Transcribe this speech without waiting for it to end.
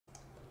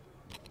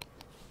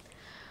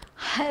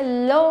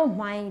Hello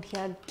my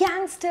dear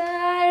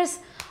gangsters.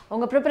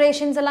 உங்க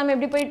preparations எல்லாம்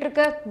எப்படி போயிட்டு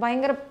இருக்கு?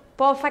 பயங்கர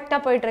perfect-ஆ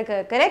போயிட்டு இருக்கு,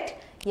 correct?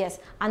 Yes.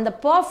 அந்த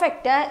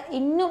perfect-ஆ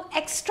இன்னும்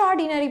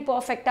extraordinary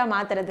perfect-ஆ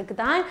மாத்துறதுக்கு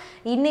தான்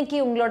இன்னைக்கு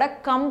உங்களோட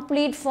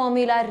complete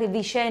formula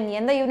revision.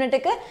 எந்த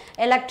யூனிட்டுக்கு?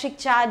 Electric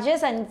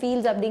charges and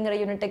fields அப்படிங்கிற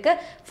யூனிட்டுக்கு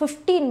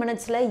 15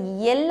 minutes-ல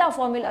எல்லா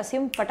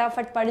formulas-ஐயும்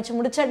பட்டாஃபட் படிச்சு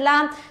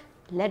முடிச்சிடலாம்.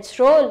 Let's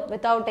roll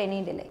without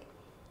any delay.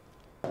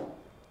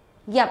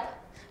 Yep.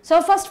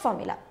 So first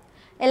formula.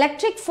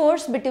 Electric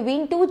force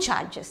between two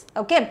charges.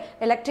 Okay,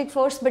 electric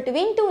force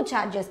between two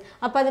charges.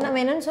 அப்ப அது நம்ம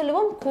என்னன்னு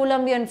சொல்லுவோம்?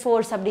 Coulombian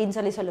force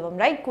அப்படினு சொல்லுவோம்,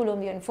 right?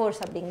 Coulombian force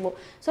அப்படிங்குவோம்.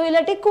 So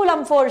இல்லாட்டி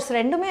Coulomb force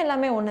ரெண்டுமே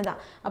எல்லாமே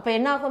ஒண்ணுதான். அப்ப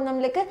என்ன ஆகும்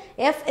நமக்கு?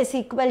 F is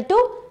equal to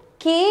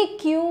K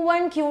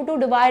Q1 Q2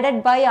 divided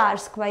by R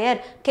square.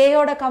 K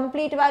ஓட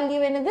complete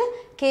value என்னது?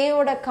 K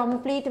ஓட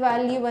complete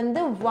value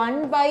வந்து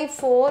 1 by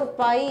 4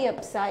 pi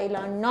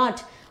epsilon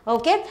naught.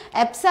 Okay,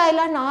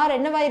 epsilon r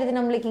என்னவாயிருது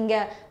நமக்கு இங்க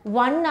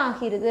 1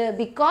 ஆகிருது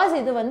because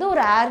இது வந்து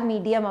ஒரு air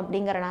medium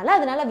அப்படிங்கறனால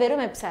அதனால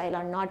வெறும்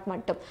epsilon naught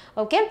மட்டும்.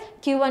 Okay,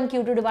 q1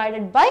 q2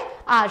 divided by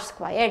r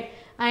squared.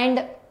 And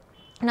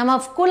நம்ம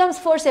Coulomb's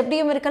force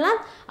எப்படியும்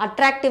இருக்கலாம்,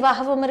 attractive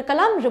ஆகவும்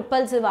இருக்கலாம்,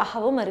 repulsive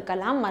ஆகவும்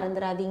இருக்கலாம்,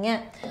 மறந்துடாதீங்க.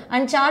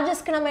 And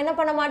chargesக்கு நம்ம என்ன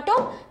பண்ண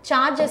மாட்டோம்?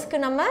 chargesக்கு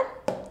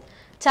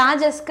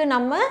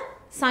நம்ம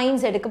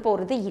signs எடுக்க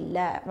போறது இல்ல,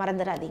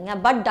 மறந்துடாதீங்க.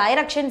 பட்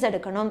டைரக்ஷன்ஸ்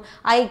எடுக்கணும்.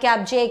 I cap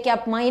J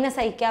cap minus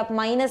I cap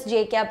minus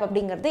J cap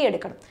அப்படிங்கிறது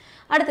எடுக்கணும்.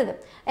 அடுத்தது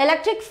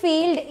electric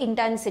field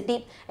intensity.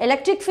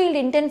 Electric field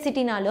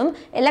இன்டென்சிட்டினாலும்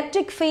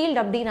electric field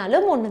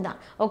அப்படினாலும் ஒண்ணுதான்.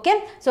 ஓகே,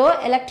 சோ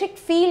எலக்ட்ரிக்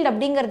ஃபீல்ட்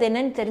அப்படிங்கிறது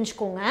என்னன்னு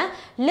தெரிஞ்சுக்கோங்க.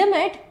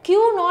 Limit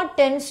Q0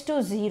 tends to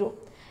 0.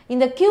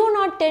 இந்த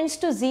Q0 tends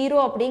to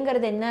 0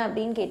 அப்படிங்கிறது என்ன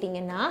அப்படின்னு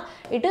கேட்டிங்கன்னா,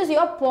 it is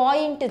your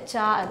point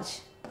charge.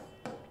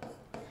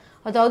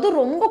 அதாவது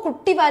ரொம்ப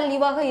குட்டி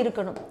வேல்யூவாக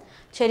இருக்கணும்.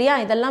 சரியா?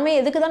 இதெல்லாமே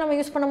எதுக்கு தான் நம்ம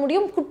யூஸ் பண்ண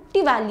முடியும்? குட்டி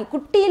வேல்யூ,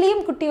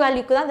 குட்டியிலேயும் குட்டி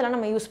வேல்யூக்கு தான் இதெல்லாம்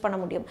நம்ம யூஸ் பண்ண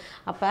முடியும்.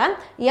 அப்ப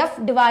F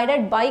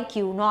divided by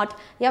Q0.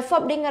 F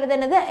அப்படிங்கிறது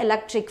என்னது?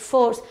 Electric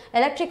force.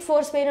 எலக்ட்ரிக்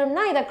ஃபோர்ஸ்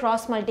வேணும்னா இதை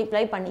கிராஸ்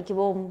மல்டிப்ளை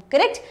பண்ணிக்குவோம்,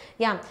 கரெக்ட்?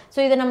 யா, ஸோ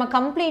இதை நம்ம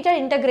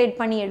கம்ப்ளீட்டாக இன்டகிரேட்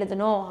பண்ணி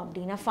எழுதணும்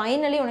அப்படின்னா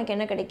ஃபைனலி உனக்கு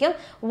என்ன கிடைக்கும்?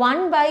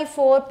 1 by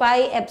 4 pi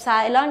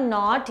epsilon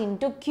naught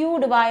into Q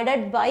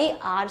divided by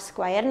R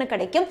ஸ்கொயர்னு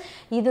கிடைக்கும்.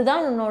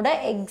 இதுதான் உன்னோட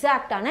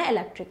எக்ஸாக்டான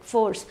electric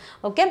force.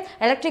 Okay,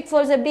 electric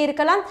force எப்படி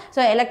இருக்கலாம்?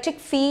 ஸோ எலக்ட்ரிக்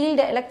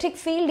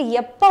ஃபீல்டு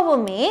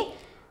எப்பவுமே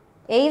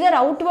either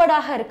outward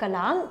ஆக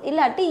இருக்கலாம்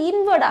இல்லாட்டி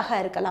inward ஆக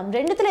இருக்கலாம்.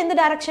 ரெண்டுத்துல எந்த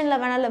டைரக்ஷன்ல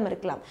வேணாலும்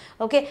இருக்கலாம்.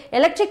 ஓகே,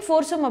 எலக்ட்ரிக்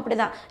ஃபோர்ஸும்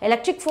அப்படிதான்.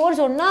 எலக்ட்ரிக்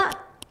ஃபோர்ஸ் ஒண்ணா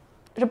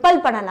ரிப்பல்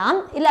பண்ணலாம்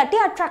இல்லாட்டி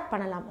அட்ராக்ட்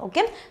பண்ணலாம்.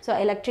 Okay, so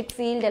electric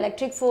field,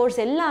 electric force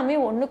எல்லாமே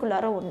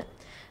ஒண்ணுக்குள்ளார ஒண்ணு.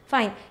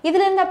 ஃபைன்.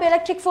 இதுல இருந்து அப்ப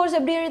எலக்ட்ரிக் ஃபோர்ஸ்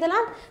எப்படி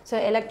எழுதலாம்? So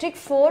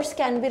electric force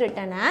can be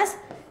written as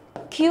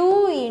Q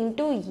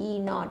into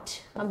E0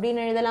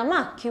 அப்படின்னு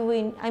எழுதலாமா?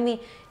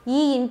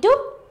 E into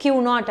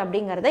Q0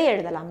 அப்படிங்கறத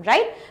எழுதலாம்,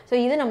 ரைட்? சோ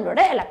இது நம்மளோட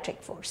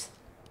electric force.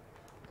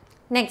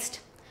 Next,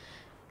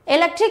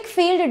 electric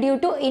field due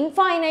to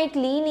infinite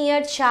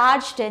linear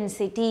charge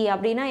density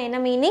அப்படின்னா என்ன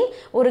மீனிங்?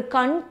 ஒரு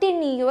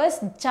கண்டினியூஸ்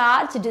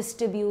சார்ஜ்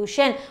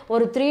டிஸ்ட்ரிபியூஷன்.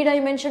 ஒரு 3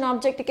 டைமென்ஷன்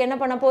ஆப்ஜெக்ட்டுக்கு என்ன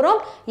பண்ண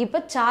போறோம்?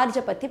 இப்போ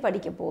சார்ஜை பத்தி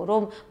படிக்க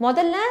போறோம்.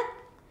 முதல்ல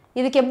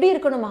இதுக்கு எப்படி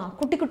இருக்கணுமா?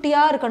 குட்டி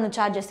குட்டியா இருக்கணும்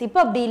சார்ஜஸ். இப்போ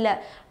அப்படி இல்லை,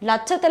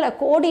 லட்சத்துல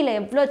கோடியில்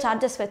எவ்வளோ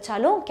சார்ஜஸ்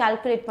வச்சாலும்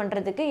கால்குலேட்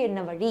பண்றதுக்கு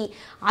என்ன வழி?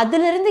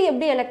 அதிலிருந்து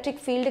எப்படி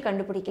எலக்ட்ரிக் ஃபீல்டு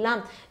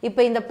கண்டுபிடிக்கலாம்?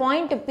 இப்போ இந்த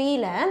பாயிண்ட்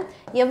Pல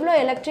எவ்வளோ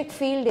எலக்ட்ரிக்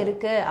ஃபீல்டு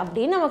இருக்கு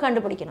அப்படின்னு நம்ம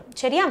கண்டுபிடிக்கணும்.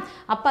 சரியா?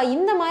 அப்ப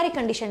இந்த மாதிரி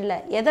கண்டிஷன்ல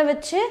எதை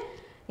வச்சு?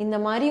 இந்த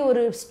மாதிரி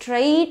ஒரு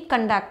ஸ்ட்ரைட்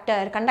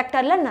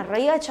கண்டக்டர்ல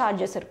நிறைய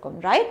சார்ஜஸ் இருக்கும்,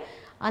 ரைட்?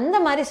 அந்த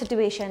மாதிரி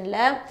சிச்சுவேஷன்ல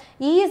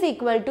E is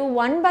equal to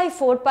 1 by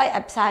 4 pi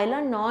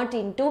epsilon naught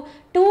into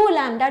 2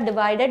 lambda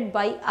divided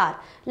by R.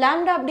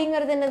 Lambda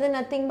அப்படிங்கிறது என்னது?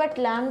 nothing but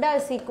lambda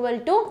is equal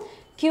to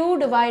Q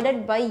divided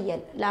by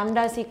L.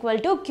 Lambda is equal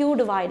to Q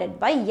divided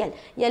by L.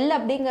 L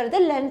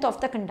அப்படிங்கிறது length of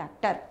the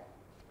conductor.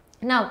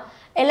 Now,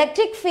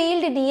 electric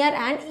field near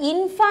an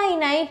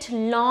infinite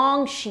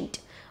long sheet.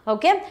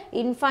 Okay,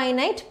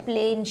 infinite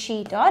plane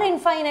sheet or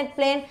infinite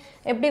plane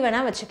எப்படி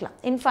வேணா வச்சுக்கலாம்.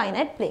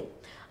 infinite plane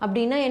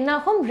அப்படின்னா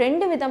என்னாகும்?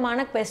 ரெண்டு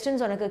விதமான questions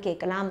உனக்கு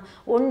கேட்கலாம்.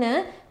 ஒன்னு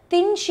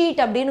தின் ஷீட்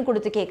அப்படின்னு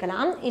கொடுத்து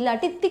கேட்கலாம்,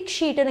 இல்லாட்டி திக்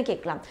ஷீட்னு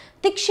கேட்கலாம்.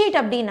 திக் ஷீட்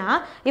அப்படின்னா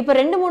இப்போ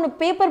 2-3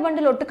 பேப்பர்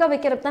பண்டில் ஒட்டுக்கா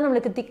வைக்கிறப்ப தான்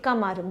நம்மளுக்கு திக்கா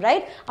மாறும்,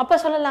 ரைட்? அப்ப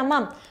சொல்லலாமா,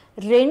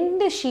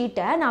 2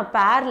 ஷீட்டை நான்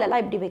பேரலா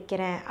இப்படி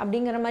வைக்கிறேன்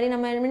அப்படிங்கிற மாதிரி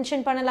நம்ம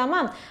மென்ஷன்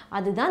பண்ணலாமா?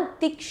 அதுதான்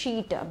திக்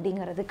ஷீட்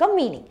அப்படிங்கிறதுக்கு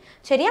மீனிங்.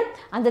 சரியா?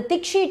 அந்த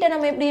திக் ஷீட்டை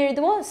நம்ம எப்படி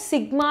எழுதுவோம்?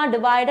 Sigma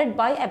divided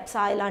pi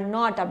epsilon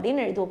not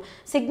அப்படின்னு எழுதுவோம்.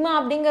 சிக்மா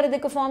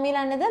அப்படிங்கிறதுக்கு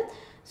ஃபார்முலா என்னது?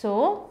 So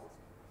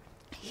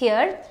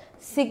here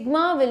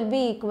sigma will be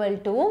equal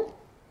to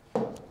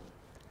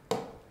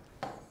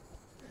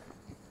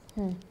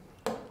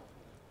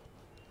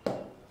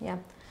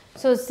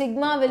so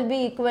sigma will be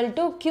equal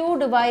to Q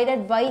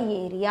divided by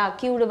area.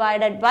 Q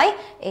divided by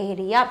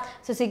area.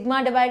 So sigma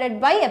divided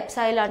by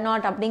epsilon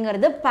naught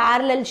அப்படிங்கிறது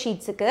parallel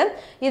sheetsக்கு.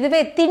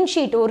 இதுவே thin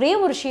sheet ஒரே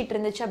ஒரு sheet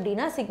இருந்துச்சு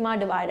அப்படின்னா sigma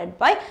divided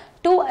by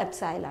 2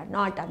 epsilon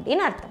naught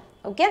அப்படின்னு அர்த்தம்.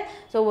 Okay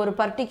so ஒரு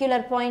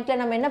particular பாயிண்ட்ல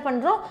நம்ம என்ன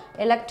பண்ணுறோம்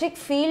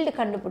எலக்ட்ரிக் ஃபீல்டு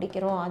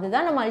கண்டுபிடிக்கிறோம்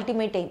அதுதான் நம்ம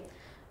ultimate aim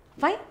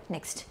fine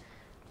next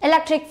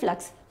electric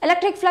flux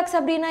electric flux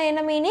அப்படின்னா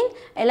என்ன மீனிங்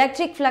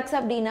எலக்ட்ரிக் ஃப்ளக்ஸ்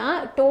அப்படின்னா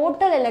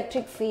டோட்டல்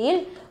எலக்ட்ரிக்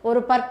ஃபீல்ட் ஒரு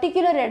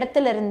பர்டிகுலர்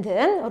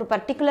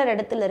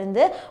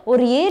இடத்துலேருந்து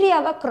ஒரு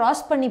ஏரியாவை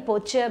கிராஸ் பண்ணி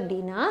போச்சு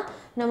அப்படின்னா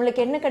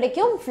நம்மளுக்கு என்ன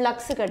கிடைக்கும்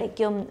ஃப்ளக்ஸ்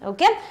கிடைக்கும்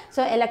okay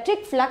so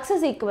electric flux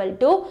is equal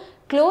to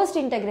closed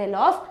integral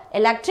of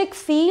electric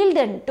field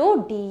into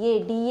dA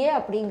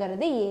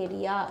அப்படிங்கிறது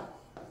ஏரியா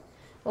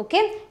ஓகே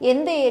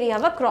எந்த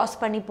ஏரியாவை கிராஸ்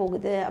பண்ணி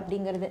போகுது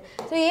அப்படிங்கிறது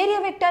ஸோ ஏரியா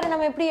வெக்டார்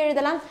நம்ம எப்படி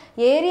எழுதலாம்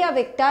ஏரியா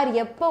வெக்டார்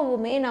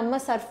எப்பவுமே நம்ம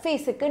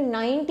சர்ஃபேஸுக்கு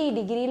 90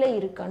 டிகிரியில்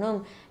இருக்கணும்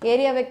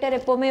ஏரியா வெக்டார்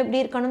எப்பவுமே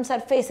எப்படி இருக்கணும்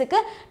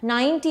சர்ஃபேஸுக்கு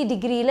 90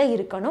 டிகிரியில்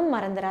இருக்கணும்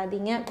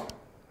மறந்துடாதீங்க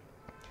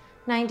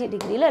 90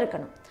 டிகிரியில்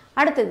இருக்கணும்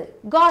அடுத்தது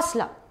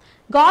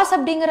காஸ்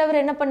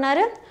அப்படிங்கிறவர் என்ன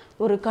பண்ணாரு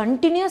ஒரு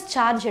கண்டினியூஸ்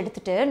சார்ஜ்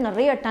எடுத்துட்டு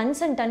நிறைய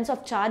tons and tons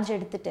of charge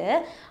எடுத்துட்டு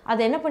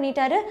அதை என்ன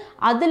பண்ணிட்டாரு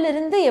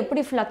அதிலிருந்து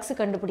எப்படி ஃப்ளக்ஸ்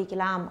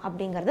கண்டுபிடிக்கலாம்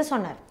அப்படிங்கிறத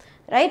சொன்னார்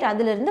ரைட்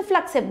அதிலிருந்து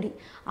ஃப்ளக்ஸ் எப்படி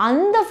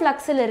அந்த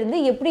ஃப்ளக்ஸிலிருந்து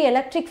எப்படி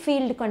எலக்ட்ரிக்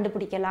ஃபீல்டு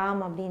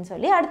கண்டுபிடிக்கலாம் அப்படின்னு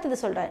சொல்லி அடுத்தது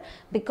சொல்கிறார்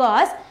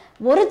பிகாஸ்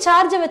ஒரு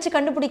சார்ஜை வச்சு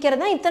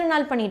கண்டுபிடிக்கிறது தான் இத்தனை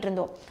நாள் பண்ணிட்டு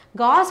இருந்தோம்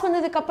காஸ்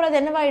வந்ததுக்கப்புறம்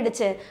அது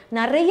என்னவாயிடுச்சு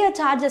நிறைய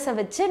சார்ஜஸை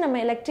வச்சு நம்ம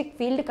எலக்ட்ரிக்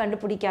ஃபீல்டு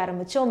கண்டுபிடிக்க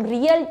ஆரம்பித்தோம்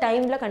ரியல்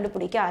டைமில்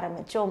கண்டுபிடிக்க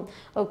ஆரம்பித்தோம்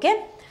okay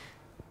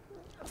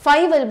phi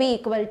will be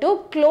equal to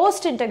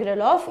closed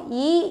integral of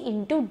E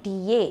into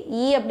dA.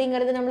 E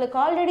அப்படிங்கிறது நம்மளுக்கு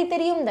ஆல்ரெடி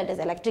தெரியும் that is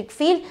electric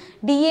field.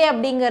 dA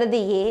அப்படிங்கிறது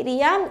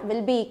area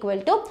will be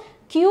equal to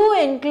Q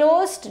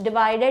enclosed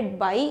divided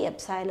by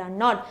epsilon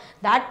naught.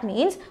 That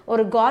means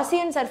ஒரு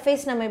Gaussian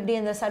surface நம்ம எப்படி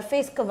அந்த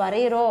surfaceக்கு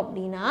வரைகிறோம்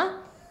அப்படின்னா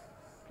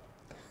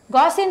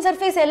Gaussian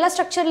surface எல்லா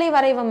ஸ்ட்ரக்சர்லேயும்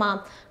வரைவோமா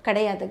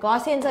கிடையாது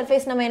Gaussian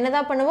surface நம்ம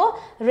என்னதான் பண்ணுவோம்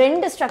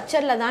ரெண்டு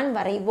ஸ்ட்ரக்சரில் தான்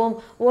வரைவோம்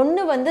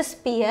ஒன்று வந்து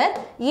ஸ்பியர்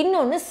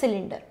இன்னொன்று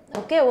சிலிண்டர்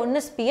ஓகே ஒன்று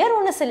ஸ்பியர்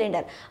ஒன்று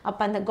சிலிண்டர்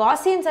அப்போ அந்த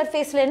Gaussian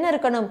surfaceல என்ன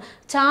இருக்கணும்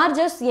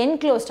சார்ஜஸ்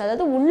என்க்ளோஸ்ட்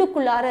அதாவது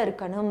உள்ளுக்குள்ளார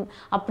இருக்கணும்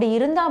அப்படி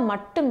இருந்தால்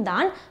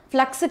மட்டும்தான்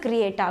ஃப்ளக்ஸ்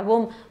கிரியேட்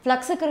ஆகும்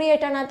ஃப்ளக்ஸ்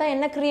கிரியேட் ஆனால் தான்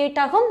என்ன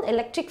கிரியேட் ஆகும்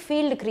எலக்ட்ரிக்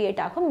ஃபீல்டு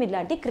கிரியேட் ஆகும்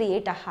இல்லாட்டி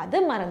கிரியேட்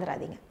ஆகாது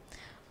மறந்துடாதீங்க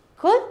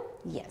cool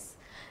yes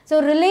so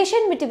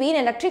relation between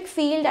electric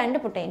field and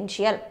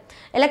potential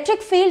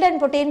electric field and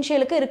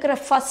potential க்கு இருக்கிற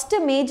ஃபர்ஸ்ட்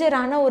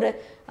மேஜரான ஒரு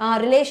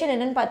ரிலேஷன்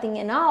என்னன்னு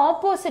பார்த்தீங்கன்னா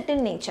opposite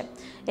in nature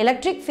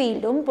electric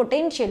ஃபீல்டும்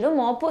பொட்டென்ஷியலும்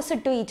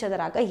opposite to each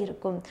அதராக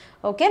இருக்கும்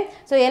ஓகே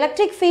ஸோ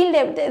எலக்ட்ரிக் ஃபீல்டு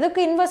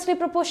எதுக்கு இன்வெர்ஸ்லி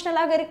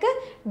ப்ரொபோஷனலாக இருக்குது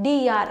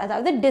டிஆர்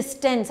அதாவது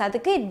டிஸ்டன்ஸ்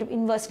அதுக்கு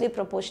இன்வெர்ஸ்லி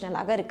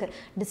ப்ரொபோஷனலாக இருக்குது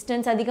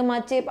டிஸ்டன்ஸ்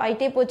அதிகமாச்சு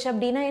ஆயிட்டே போச்சு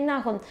அப்படின்னா என்ன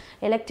ஆகும்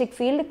எலக்ட்ரிக்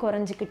ஃபீல்டு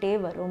குறைஞ்சிக்கிட்டே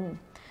வரும்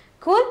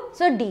கூல்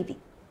ஸோ டிவி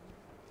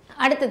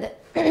அடுத்தது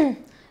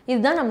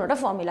இதுதான் நம்மளோட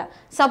ஃபார்முலா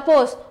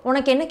சப்போஸ்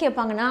உனக்கு என்ன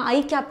கேட்பாங்கன்னா ஐ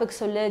கேப்புக்கு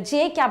சொல்லு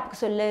ஜே கேப்புக்கு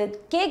சொல்லு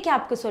கே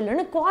கேப்புக்கு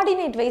சொல்லுன்னு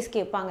கோஆர்டினேட் வைஸ்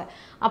கேட்பாங்க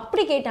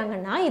அப்படி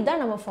கேட்டாங்கன்னா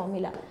இதுதான் நம்ம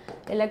formula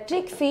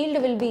electric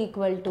field will be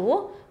equal to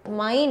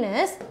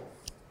minus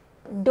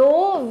to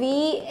V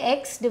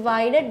X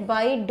divided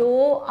by to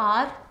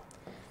R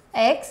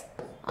X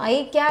I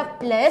gap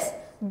plus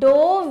to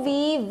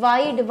V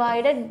Y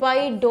divided by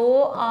to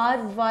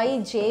R Y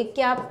j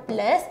cap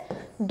plus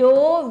dou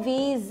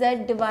vz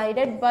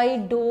divided by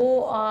dou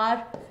r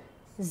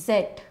z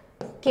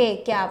k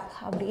cap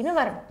அப்படின்னு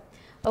வரணும்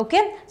okay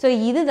so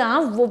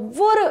இதுதான்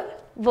ஒவ்வொரு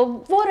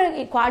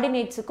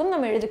கோஆர்டினேட்ஸுக்கும்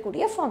நம்ம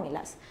எழுதக்கூடிய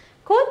formulas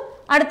cool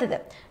அடுத்தது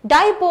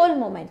dipole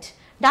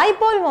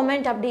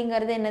moment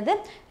அப்படிங்கிறது என்னது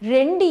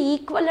ரெண்டு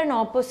ஈக்குவல் அண்ட்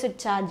ஆப்போசிட்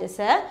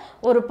சார்ஜஸை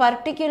ஒரு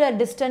பர்டிகுலர்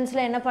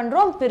டிஸ்டன்ஸில் என்ன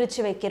பண்ணுறோம்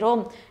பிரித்து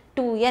வைக்கிறோம்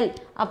 2l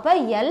அப்போ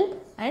l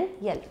and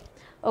l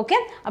ஓகே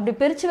அப்படி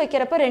பிரித்து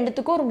வைக்கிறப்ப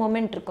ரெண்டுத்துக்கும் ஒரு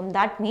மொமெண்ட் இருக்கும்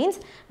தட் மீன்ஸ்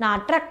நான்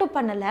அட்ராக்டும்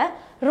பண்ணலை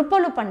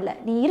ரிப்பலும் பண்ணல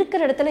நீ இருக்கிற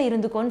இடத்துல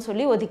இருந்துக்கோன்னு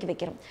சொல்லி ஒதுக்கி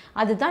வைக்கிறோம்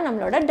அதுதான்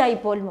நம்மளோட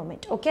டைபோல்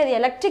மொமெண்ட் ஓகே அது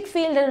எலக்ட்ரிக்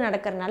ஃபீல்டில்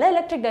நடக்கிறதுனால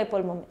எலக்ட்ரிக்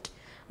டைபோல் மொமெண்ட்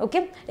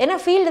ஓகே ஏன்னா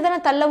ஃபீல்டு தானே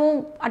தள்ளவும்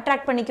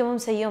அட்ராக்ட்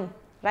பண்ணிக்கவும் செய்யும்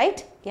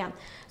right yeah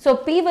so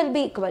P will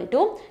be equal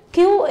to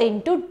Q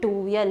into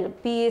 2L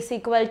P is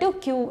equal to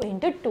Q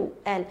into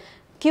 2L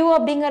Q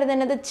அப்படிங்கிறது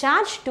என்னது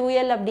சார்ஜ்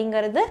 2L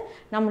அப்படிங்கிறது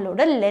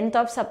நம்மளோட length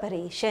of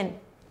separation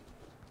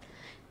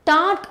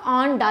torque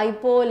on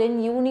dipole in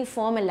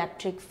uniform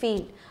electric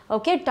field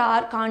okay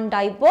torque on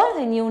dipole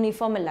in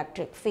uniform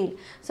electric field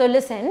so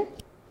listen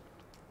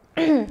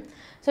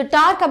so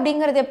torque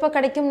அப்படிங்கிறது எப்போ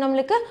கிடைக்கும்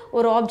நம்மளுக்கு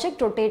ஒரு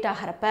object rotate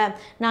ஆகிறப்ப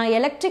நான்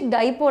எலக்ட்ரிக்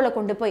டைபோலை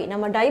கொண்டு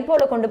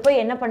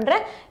போய் என்ன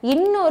பண்ணுறேன்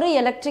இன்னொரு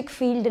எலக்ட்ரிக்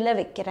ஃபீல்டில்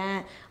வைக்கிறேன்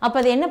அப்போ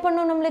அது என்ன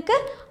பண்ணும் நம்மளுக்கு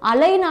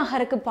அலைன்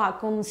ஆகிறதுக்கு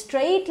பார்க்கும்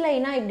ஸ்ட்ரெயிட்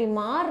லைனாக இப்படி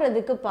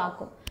மாறுறதுக்கு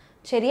பார்க்கும்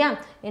சரியா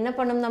என்ன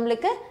பண்ணும்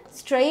நம்மளுக்கு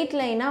ஸ்ட்ரெயிட்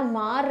லைனாக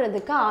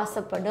மாறுறதுக்கு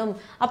ஆசைப்படும்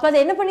அப்போ அதை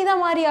என்ன பண்ணி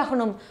தான் மாறி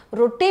ஆகணும்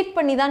ரொட்டேட்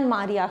பண்ணி தான்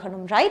மாறி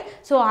ஆகணும் ரைட்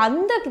ஸோ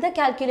அந்த இதை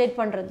கால்குலேட்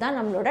பண்ணுறது தான்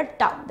நம்மளோட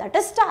tau that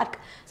is dark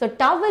so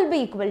tau will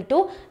be equal to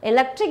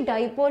electric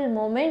dipole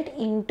moment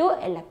into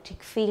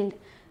electric field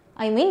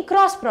I mean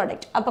cross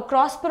product அப்போ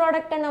கிராஸ்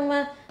ப்ராடக்டை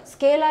நம்ம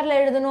ஸ்கேலாரில்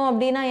எழுதணும்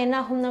அப்படின்னா என்ன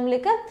ஆகும்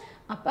நம்மளுக்கு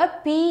அப்போ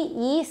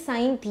PE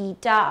sin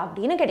theta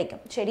அப்படின்னு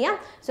கிடைக்கும் சரியா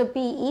ஸோ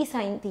PE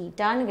sin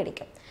thetaன்னு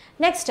கிடைக்கும்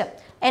next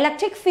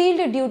electric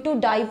field due to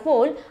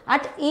dipole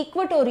at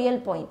equatorial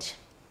point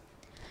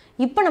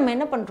இப்போ நம்ம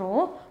என்ன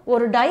பண்ணுறோம்,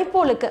 ஒரு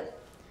டைபோலுக்கு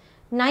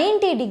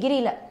 90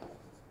 டிகிரியில்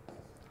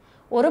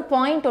ஒரு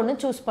பாயிண்ட்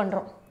ஒன்று சூஸ்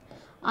பண்ணுறோம்.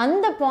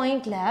 அந்த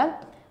பாயிண்டில்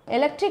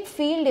எலக்ட்ரிக்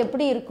ஃபீல்டு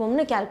எப்படி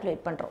இருக்கும்னு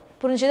கால்குலேட் பண்ணுறோம்.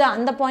 புரிஞ்சுதா?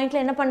 அந்த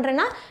பாயிண்டில் என்ன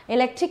பண்ணுறேன்னா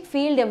எலக்ட்ரிக்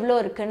ஃபீல்டு எவ்வளோ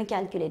இருக்குன்னு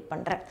கால்குலேட்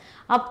பண்ணுறேன்.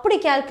 அப்படி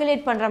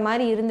கால்குலேட் பண்ணுற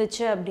மாதிரி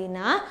இருந்துச்சு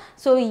அப்படின்னா,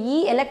 so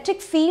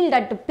electric field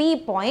at P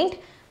point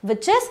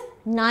which is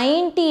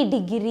 90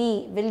 degree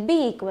will be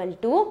equal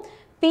to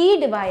P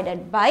divided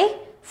by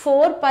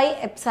 4 pi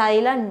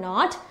epsilon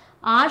naught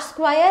R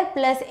square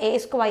plus A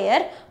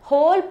square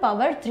whole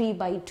power 3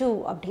 by 2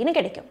 அப்படின்னு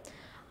கிடைக்கும்.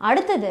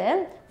 அடுத்தது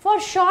for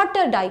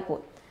shorter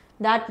dipole,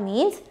 that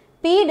means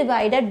P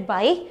divided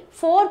by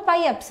 4 pi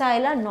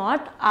epsilon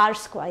naught R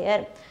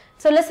square.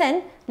 So listen,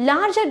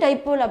 larger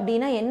dipole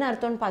அப்படின்னா என்ன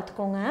அர்த்தம்னு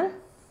பார்த்துக்கோங்க.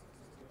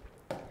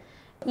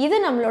 இது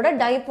நம்மளோட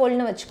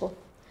டைபோல்னு வச்சுக்கோ.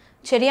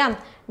 சரியா?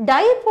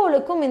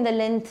 டைபோலுக்கும் இந்த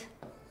லென்த்,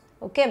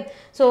 ஓகே.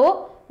 ஸோ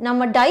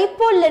நம்ம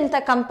டைபோல் லென்த்தை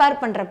கம்பேர்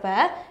பண்ணுறப்ப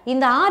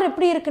இந்த ஆர்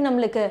எப்படி இருக்குது,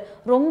 நம்மளுக்கு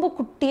ரொம்ப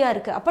குட்டியாக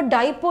இருக்குது. அப்போ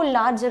டைபோல்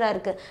லார்ஜராக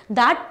இருக்குது.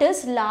 That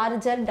is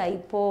larger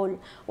dipole.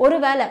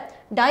 ஒருவேளை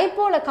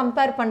டைபோலை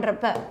கம்பேர்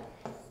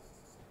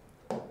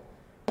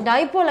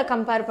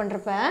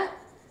பண்ணுறப்ப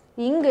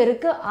இங்கே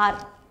இருக்குது ஆர்.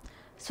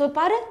 ஸோ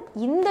பாரு,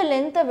 இந்த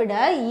லென்த்தை விட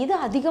இது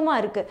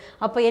அதிகமாக இருக்குது.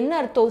 அப்போ என்ன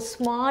அர்த்தம்?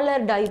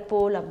 ஸ்மாலர்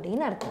டைபோல்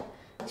அப்படின்னு அர்த்தம்.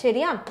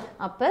 சரியா?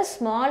 அப்போ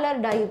ஸ்மாலர்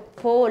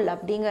டைபோல்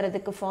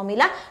அப்படிங்கிறதுக்கு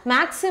ஃபார்முலா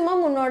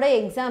மேக்ஸிமம் உன்னோட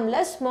எக்ஸாமில்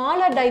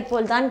ஸ்மாலர்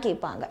டைபோல் தான்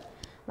கேட்பாங்க.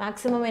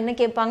 மேக்ஸிமம் என்ன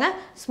கேட்பாங்க?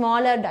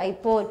 Smaller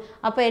dipole.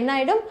 அப்போ என்ன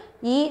ஆகிடும்?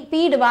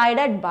 P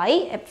divided by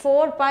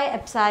 4 pi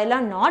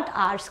epsilon naught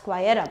R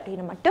square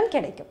அப்படின்னு மட்டும்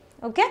கிடைக்கும்.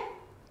 Okay,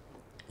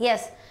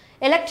 S.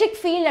 Electric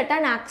field at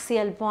an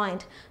axial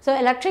point. So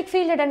electric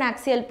field at an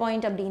axial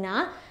point அப்படின்னா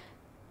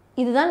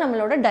இதுதான்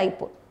நம்மளோட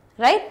டைபோல்,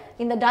 ரைட்?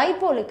 இந்த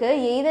டைபோலுக்கு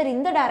எய்தர்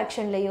இந்த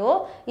டைரக்ஷன்லையோ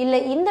இல்லை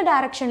இந்த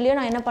டைரக்ஷன்லையோ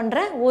நான் என்ன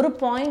பண்ணுறேன், ஒரு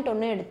பாயிண்ட்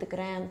ஒன்று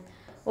எடுத்துக்கிறேன்.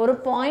 ஒரு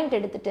பாயிண்ட்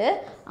எடுத்துட்டு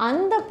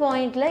அந்த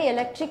பாயிண்டில்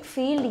எலக்ட்ரிக்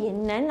ஃபீல்டு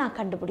என்னன்னு நான்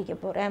கண்டுபிடிக்க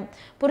போகிறேன்.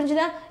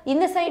 புரிஞ்சுதா?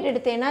 இந்த சைடு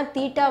எடுத்தேன்னா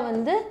தீட்டா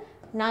வந்து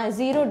நான்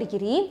 0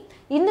 டிகிரி,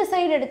 இந்த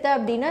சைடு எடுத்த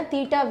அப்படின்னா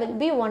தீட்டா வில்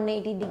பி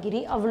 180 டிகிரி.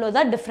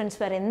 அவ்வளோதான் டிஃப்ரென்ஸ்,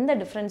 வேறு எந்த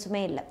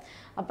டிஃப்ரென்ஸுமே இல்லை.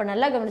 அப்போ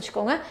நல்லா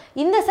கவனிச்சுக்கோங்க.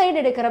 இந்த சைடு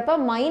எடுக்கிறப்ப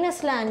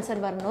மைனஸில் ஆன்சர்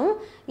வரணும்,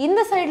 இந்த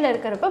சைடில்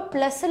இருக்கிறப்ப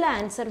ப்ளஸில்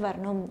ஆன்சர்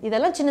வரணும்.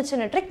 இதெல்லாம் சின்ன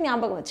சின்ன ட்ரிக்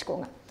ஞாபகம்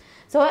வச்சுக்கோங்க.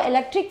 So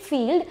electric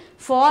field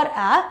for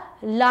a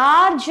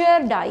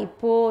larger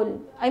dipole,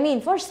 I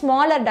mean for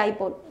smaller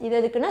dipole. இது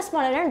எதுக்குன்னா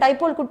ஸ்மாலர்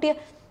டைபோல் குட்டிய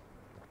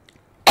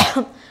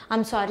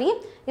ஐம் சாரி,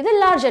 இது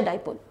லார்ஜர்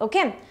டைபோல்.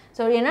 ஓகே,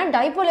 ஸோ ஏன்னா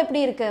டைபோல்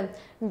எப்படி இருக்கு,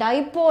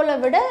 டைபோலை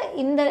விட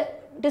இந்த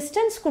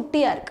டிஸ்டன்ஸ்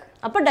குட்டியாக இருக்குது.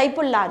 அப்போ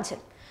dipole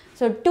larger.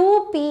 So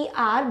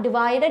 2pr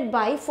divided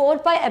by 4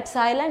 pi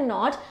epsilon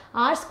naught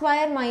r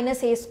square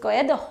minus a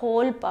square the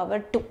whole power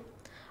 2.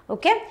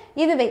 Okay,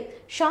 இதுவே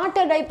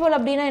ஷார்ட்டர் டைபோல்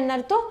அப்படின்னா என்ன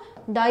அர்த்தம்?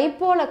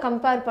 டைபோலை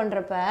கம்பேர்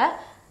பண்ணுறப்ப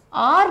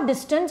ஆர்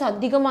டிஸ்டன்ஸ்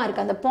அதிகமாக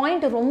இருக்குது, அந்த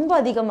பாயிண்ட் ரொம்ப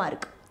அதிகமாக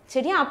இருக்குது.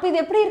 சரியா? அப்போ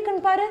இது எப்படி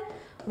இருக்குன்னு பாரு,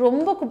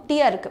 ரொம்ப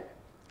குட்டியாக இருக்குது,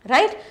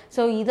 ரைட்?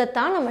 ஸோ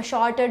இதைத்தான் நம்ம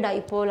ஷார்ட்டர்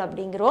டைபோல்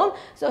அப்படிங்கிறோம்.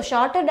 ஸோ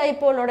ஷார்ட்டர்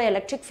டைபோலோட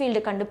எலக்ட்ரிக்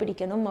ஃபீல்டு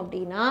கண்டுபிடிக்கணும்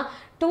அப்படின்னா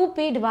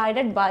 2p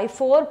divided by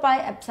 4 pi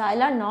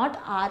epsilon naught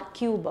r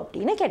cube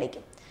அப்படின்னு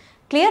கிடைக்கும்.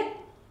 Clear?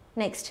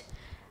 Next,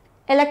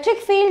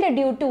 electric field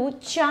due to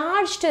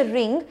charged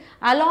ring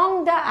along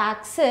the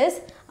axis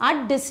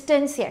at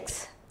distance x.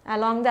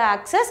 along the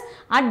axis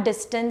at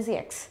distance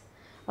x.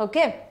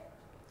 Okay,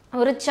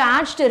 ஒரு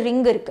charged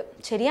ring இருக்குது.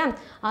 சரியா?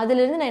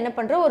 அதிலிருந்து நான் என்ன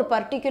பண்ணுறேன், ஒரு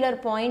பர்டிகுலர்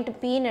பாயிண்ட்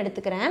Pன்னு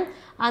எடுத்துக்கிறேன்.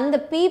 அந்த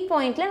P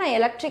பாயிண்டில் நான்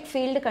எலக்ட்ரிக்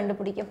ஃபீல்டு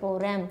கண்டுபிடிக்க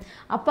போகிறேன்.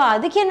 அப்போ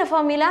அதுக்கு என்ன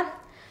ஃபார்முலா?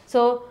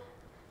 ஸோ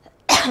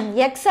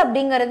எக்ஸ்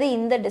அப்படிங்கிறது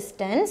இந்த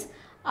டிஸ்டன்ஸ்,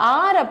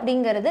 ஆர்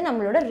அப்படிங்கிறது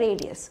நம்மளோட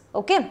ரேடியஸ்.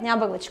 ஓகே,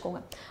 ஞாபகம்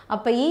வச்சுக்கோங்க.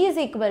 அப்போ E is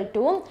equal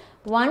to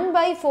 1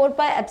 by 4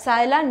 pi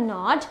epsilon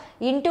naught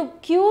into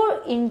Q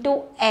into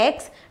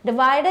X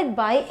divided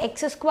by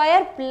X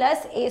square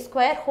plus A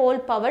square whole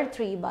power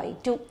 3 by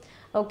 2.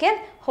 Okay,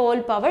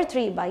 whole power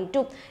 3 by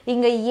 2.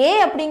 இங்கே ஏ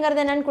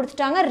அப்படிங்கிறது என்னன்னு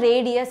கொடுத்துட்டாங்க,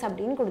 ரேடியஸ்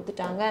அப்படின்னு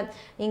கொடுத்துட்டாங்க.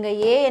 இங்கே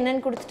ஏ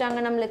என்னன்னு கொடுத்துட்டாங்க,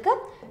 நம்மளுக்கு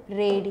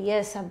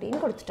ரேடியஸ்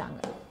அப்படின்னு கொடுத்துட்டாங்க.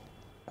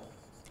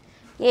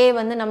 ஏ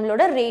வந்து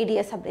நம்மளோட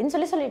ரேடியஸ் அப்படின்னு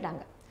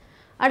சொல்லிட்டாங்க.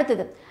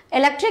 அடுத்தது,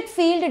 electric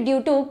field due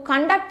to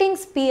conducting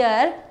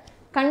sphere.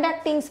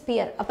 Conducting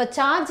sphere, அப்போ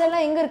சார்ஜ்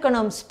எல்லாம் எங்கே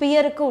இருக்கணும்,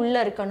 ஸ்பியருக்கு உள்ளே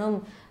இருக்கணும்.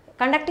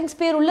 கண்டக்டிங்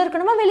ஸ்பியர் உள்ளே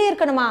இருக்கணுமா வெளியே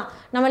இருக்கணுமா?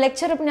 நம்ம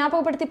லெக்சர்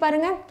ஞாபகப்படுத்தி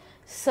பாருங்கள்,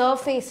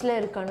 சர்ஃபேஸில்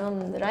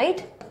இருக்கணும்,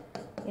 ரைட்?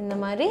 இந்த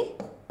மாதிரி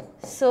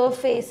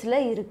சர்ஃபேஸில்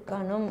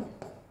இருக்கணும்.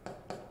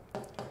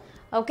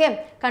 ஓகே,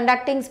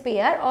 கண்டக்டிங்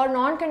ஸ்பியர் ஆர்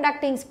நான்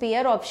conducting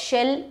sphere of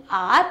shell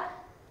R,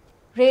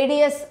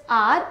 radius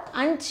R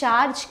and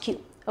charge Q.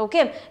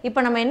 Okay, இப்போ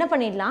நம்ம என்ன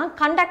பண்ணிடலாம்,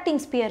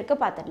 கண்டக்டிங் ஸ்பியருக்கு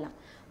பார்த்துடலாம்.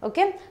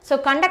 ஓகே, ஸோ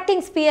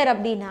கண்டக்டிங் ஸ்பியர்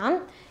அப்படின்னா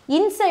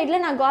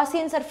இன்சைடில் நான்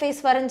காசியன் சர்ஃபேஸ்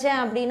வரைஞ்சேன்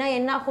அப்படின்னா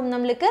என்ன ஆகும்,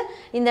 நம்மளுக்கு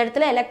இந்த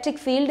இடத்துல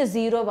எலக்ட்ரிக் ஃபீல்டு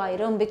 0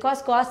 ஆயிரும். பிகாஸ்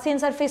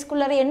காசியன்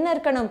சர்ஃபேஸ்க்குள்ளே என்ன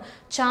இருக்கணும்,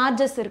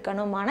 சார்ஜஸ்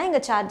இருக்கணும். ஆனால்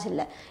இங்கே சார்ஜ்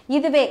இல்லை.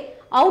 இதுவே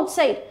அவுட்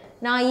சைட்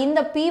நான் இந்த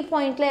P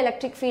பாயிண்டில்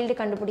எலக்ட்ரிக் ஃபீல்டு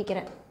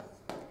கண்டுபிடிக்கிறேன்.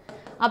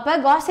 அப்போ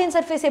காசியன்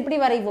சர்ஃபேஸ் எப்படி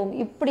வரைவோம்,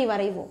 இப்படி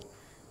வரைவோம்.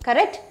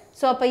 கரெக்ட்?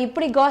 ஸோ அப்போ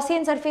இப்படி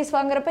காசியன் சர்ஃபேஸ்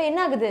வாங்குறப்ப என்ன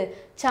ஆகுது,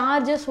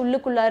 சார்ஜஸ்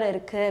உள்ளுக்குள்ளார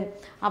இருக்கு.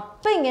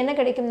 அப்போ இங்கே என்ன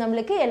கிடைக்கும்,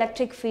 நம்மளுக்கு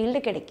எலக்ட்ரிக் ஃபீல்டு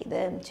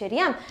கிடைக்குது.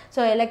 சரியா?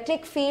 So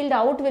electric field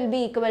out will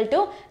be equal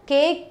to K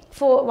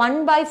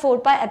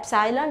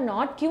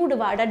 1/4πε0 Q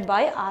divided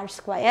by R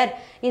square.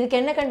 இதுக்கு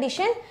என்ன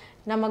கண்டிஷன்,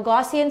 நம்ம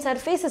Gaussian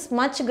surface is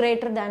much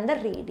greater than the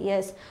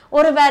radius.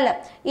 ஒரு வேளை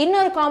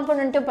இன்னொரு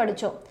காம்பனண்ட்டும்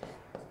படித்தோம்,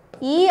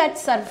 E at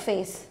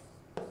surface.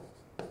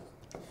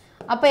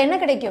 அப்போ என்ன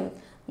கிடைக்கும்,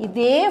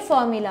 இதே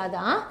ஃபார்முலா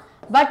தான்,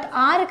 பட்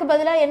ஆருக்கு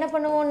பதிலாக என்ன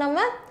பண்ணுவோம், நம்ம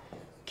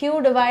Q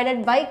divided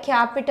by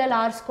capital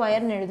R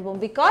square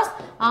எழுதுவோம். Because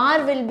R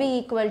will be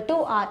equal to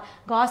R.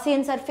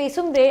 Gaussian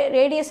சர்ஃபேஸும்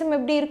ரேடியஸும்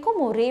எப்படி இருக்கும்,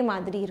 ஒரே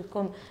மாதிரி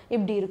இருக்கும்,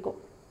 இப்படி இருக்கும்.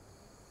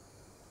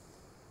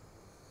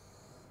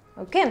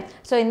 ஓகே,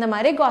 ஸோ இந்த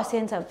மாதிரி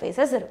காசியன்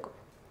சர்ஃபேஸஸ் இருக்கும்.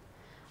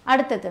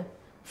 அடுத்தது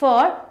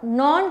ஃபார்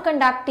நான்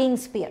கண்டக்டிங்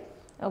ஸ்பியர்.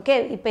 ஓகே,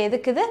 இப்போ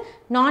எதுக்குது,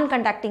 நான்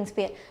கண்டக்டிங்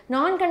ஸ்பியர்.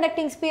 நான்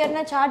கண்டக்டிங்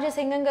ஸ்பியர்னா சார்ஜஸ்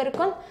எங்கெங்கே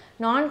இருக்கும்,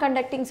 நான்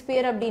கண்டக்டிங்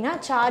ஸ்பியர் அப்படின்னா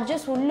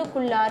சார்ஜஸ்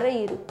உள்ளுக்குள்ளார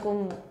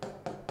இருக்கும்.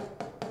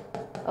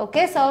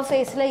 ஓகே,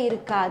 சர்ஃபேஸில்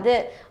இருக்காது.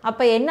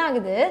 அப்போ என்ன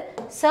ஆகுது,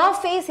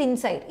 சர்ஃபேஸ்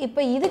இன்சைட்.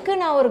 இப்போ இதுக்கு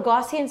நான் ஒரு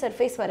காசியன்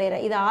சர்ஃபேஸ்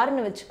வரைகிறேன், இது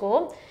ஆறுன்னு வச்சுக்கோ.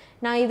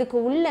 நான் இதுக்கு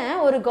உள்ள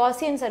ஒரு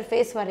காசியன்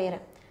சர்ஃபேஸ்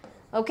வரைகிறேன்.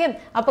 ஓகே,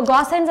 அப்போ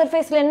காசியன்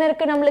சர்ஃபேஸில் என்ன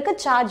இருக்குது, நம்மளுக்கு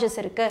சார்ஜஸ்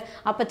இருக்குது.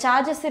 அப்போ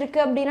சார்ஜஸ்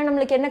இருக்குது அப்படின்னா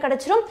நம்மளுக்கு என்ன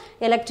கிடச்சிரும்,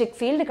 எலக்ட்ரிக்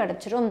ஃபீல்டு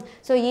கிடச்சிரும்.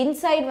 ஸோ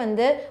இன்சைட்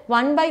வந்து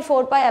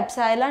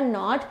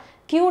 1/4πε0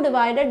 Q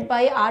divided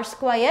by R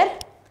square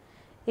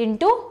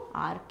into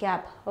R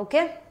cap.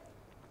 Okay,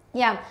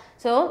 yeah,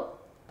 so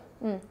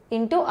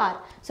into R.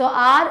 So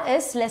R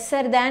is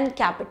lesser than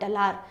capital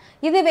R.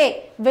 இதுவே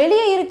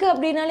வெளியே இருக்கு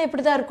அப்படினாலே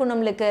இப்படி தான் இருக்கும்,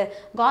 நம்மளுக்கு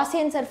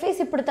காசியன் சர்ஃபேஸ்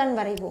இப்படி தான்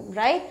வரைவோம்,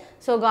 ரைட்?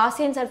 ஸோ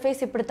காசியன்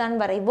சர்ஃபேஸ் இப்படி தான்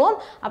வரைவோம்.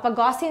 அப்போ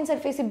காசியன்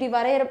சர்ஃபேஸ் இப்படி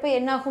வரைகிறப்ப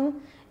என்னாகும்,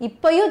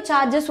 இப்போயும்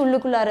சார்ஜஸ்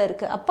உள்ளுக்குள்ளார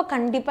இருக்கு, அப்போ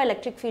கண்டிப்பாக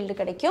எலக்ட்ரிக் ஃபீல்டு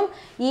கிடைக்கும்.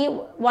 E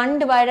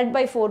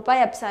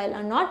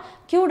 1/4πε0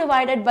 Q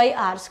divided by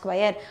R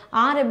square.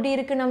 R எப்படி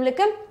இருக்கு,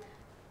 நம்மளுக்கு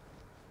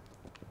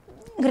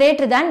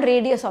greater than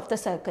radius of the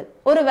circle.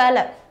 ஒரு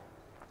வேளை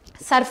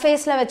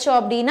சர்ஃபேஸில் வச்சோம்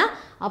அப்படின்னா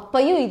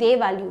அப்பையும் இதே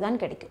வேல்யூ தான்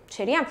கிடைக்கும்.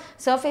 சரியா?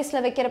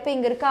 சர்ஃபேஸில் வைக்கிறப்ப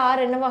இங்கே இருக்க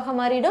ஆர் என்னவாக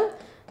மாறிடும்,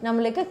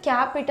 நம்மளுக்கு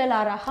கேபிட்டல்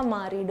ஆராக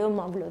மாறிடும்.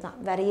 அவ்வளோதான்,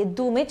 வேறு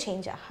எதுவுமே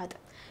சேஞ்ச் ஆகாது.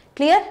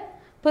 கிளியர்?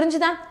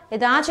 புரிஞ்சுதான்?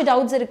 ஏதாச்சும்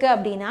டவுட்ஸ் இருக்குது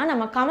அப்படின்னா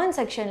நம்ம கமெண்ட்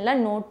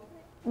செக்ஷனில் நோட்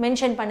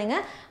மென்ஷன்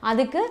பண்ணுங்கள்,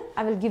 அதுக்கு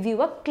I will give you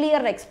a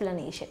clear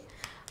explanation.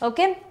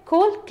 Okay,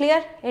 cool,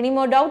 clear? Any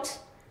more doubts?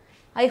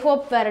 I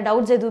hope வேறு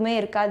டவுட்ஸ் எதுவுமே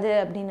இருக்காது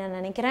அப்படின்னு நான்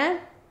நினைக்கிறேன்.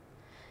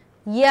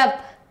 Yep.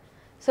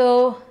 So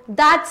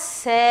that's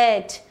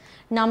it.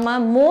 நம்ம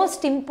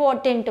most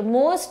important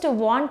most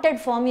wanted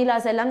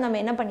formulas எல்லாம் நம்ம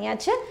என்ன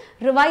பண்ணியாச்சு,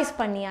 ரிவைஸ்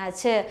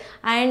பண்ணியாச்சு.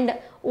 அண்ட்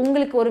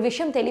உங்களுக்கு ஒரு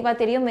விஷயம் தெளிவாக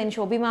தெரியும், when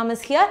Shobika Mam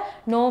is here,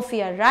 no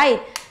fear, right?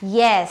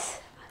 Yes,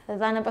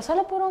 அதுதான் இப்போ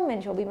சொல்ல போகிறோம். when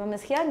Shobika Mam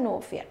is here, no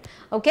fear.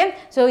 Okay,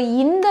 so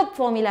இந்த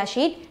ஃபார்முலா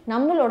ஷீட்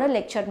நம்மளோட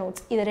லெக்சர்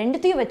நோட்ஸ் இது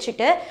ரெண்டுத்தையும்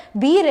வச்சுட்டு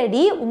பி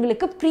ரெடி.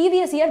 உங்களுக்கு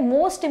previous year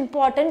most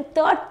important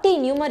 30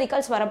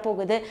 numericals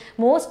வரப்போகுது,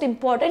 most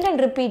important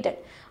and repeated.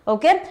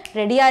 Okay,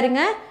 ரெடியாக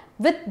இருங்க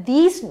with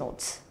these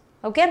notes.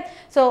 Okay,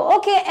 so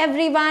okay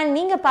everyone,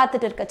 நீங்கள்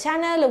பார்த்துட்டு இருக்க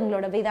சேனல்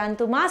உங்களோட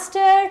வேதாந்து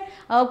மாஸ்டர்.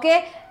 ஓகே,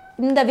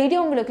 இந்த வீடியோ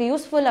உங்களுக்கு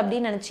யூஸ்ஃபுல்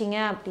அப்படின்னு நினச்சிங்க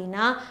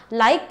அப்படின்னா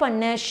லைக்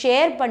பண்ணு,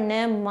 ஷேர் பண்ணு,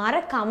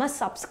 மறக்காமல்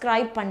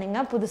சப்ஸ்கிரைப்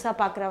பண்ணுங்கள் புதுசாக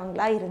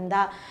பார்க்குறவங்களா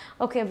இருந்தால்.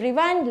 Okay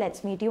everyone,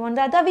 let's meet you on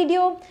the other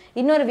video.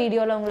 இன்னொரு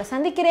வீடியோவில் உங்களை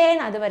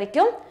சந்திக்கிறேன். அது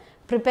வரைக்கும்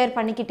ப்ரிப்பேர்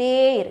பண்ணிக்கிட்டே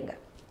இருங்க.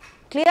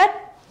 கிளியர்?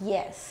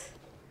 எஸ்.